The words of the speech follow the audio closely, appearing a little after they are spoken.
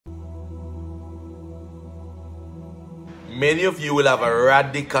Many of you will have a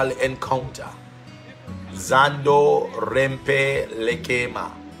radical encounter. Zando rempe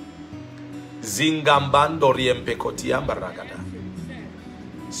lekema. Zingambando riempe kotiamba ragada.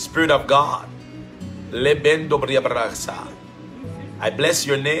 Spirit of God. Lebendo briabrasa. I bless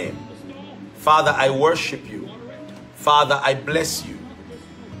your name. Father, I worship you. Father, I bless you.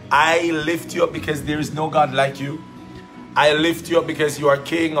 I lift you up because there is no God like you. I lift you up because you are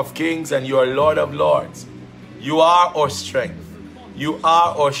King of kings and you are Lord of lords. You are our strength. You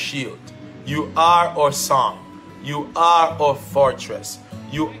are our shield. You are our song. You are our fortress.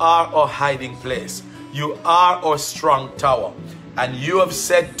 You are our hiding place. You are our strong tower. And you have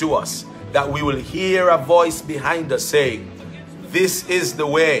said to us that we will hear a voice behind us saying, this is the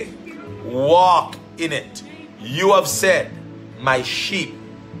way, walk in it. You have said, my sheep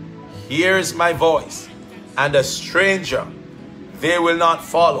hears my voice, and a stranger they will not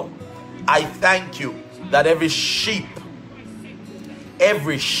follow. I thank you that every sheep,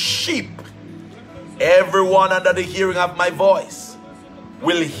 everyone under the hearing of my voice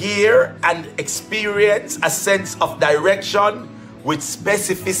will hear and experience a sense of direction with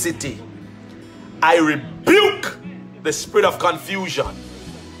specificity. I rebuke the spirit of confusion.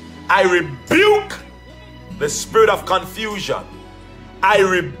 I rebuke the spirit of confusion. I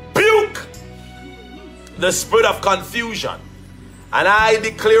rebuke the spirit of confusion. And I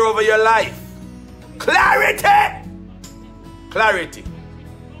declare over your life clarity, clarity,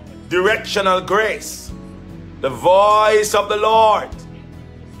 directional grace, the voice of the Lord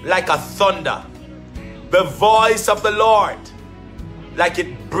like a thunder, the voice of the Lord like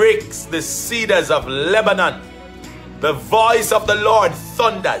it breaks the cedars of Lebanon. The voice of the Lord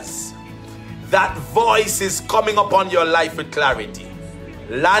thunders. That voice is coming upon your life with clarity.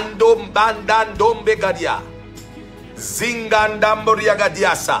 Landom bandandom begadia. Zingandamboria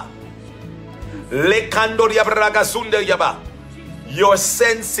gadiasa. Lekandoria bragasunde yaba. Your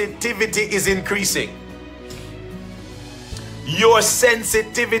sensitivity is increasing. Your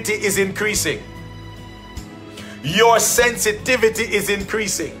sensitivity is increasing. Your sensitivity is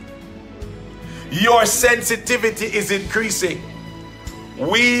increasing. Your sensitivity is increasing.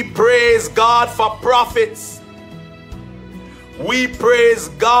 We praise God for prophets. We praise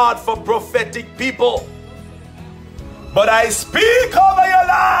God for prophetic people. But I speak over your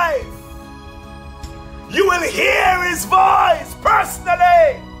life. You will hear his voice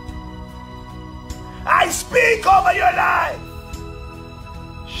personally. I speak over your life.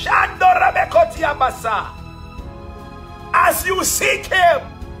 As you seek him,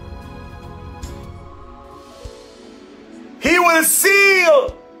 he will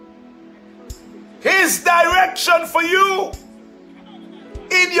seal his direction for you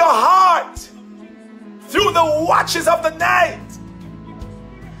in your heart through the watches of the night.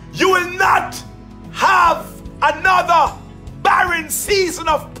 You will not have another barren season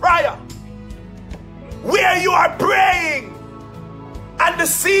of prayer where you are praying and the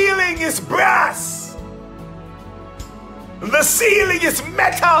ceiling is brass, the ceiling is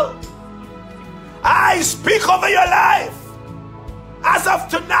metal. I speak over your life. As of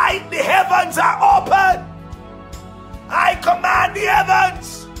tonight, the heavens are open. I command the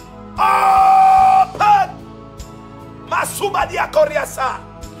heavens open. Masuba dia koriasa.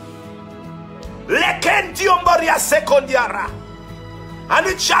 Lekentiomboria secondiara. And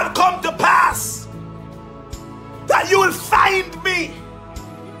it shall come to pass that you will find me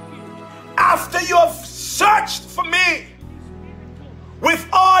after you have searched for me with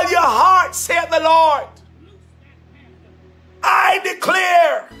all your heart, saith the Lord. I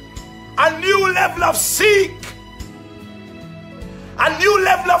declare a new level of seek, a new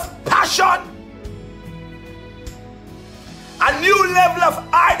level of passion, a new level of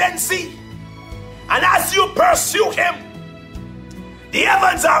ardency. And as you pursue him, the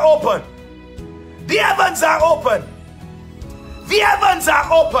heavens are open. The heavens are open. The heavens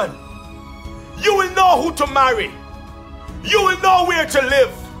are open. You will know who to marry. You will know where to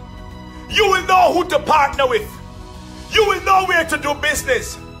live. You will know who to partner with. You will know where to do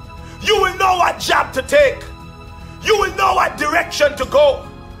business. You will know what job to take. You will know what direction to go.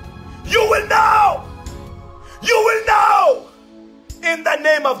 You will know. You will know. In the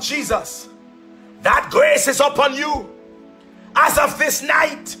name of Jesus. That grace is upon you. As of this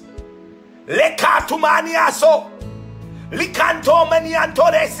night. Lekatumaniaso.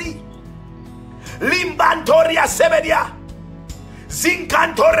 Likantomaniantoresi. Limbantoria sebedia.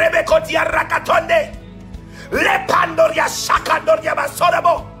 Zinkantorebekotia rakatonde. Lepandoria shakandoria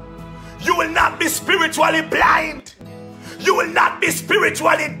basorabo. You will not be spiritually blind. You will not be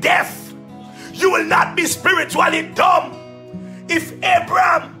spiritually deaf. You will not be spiritually dumb. If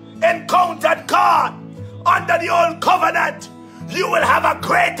Abraham encountered God under the old covenant, you will have a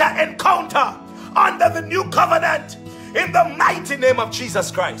greater encounter under the new covenant in the mighty name of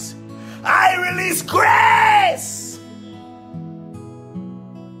Jesus Christ. I release grace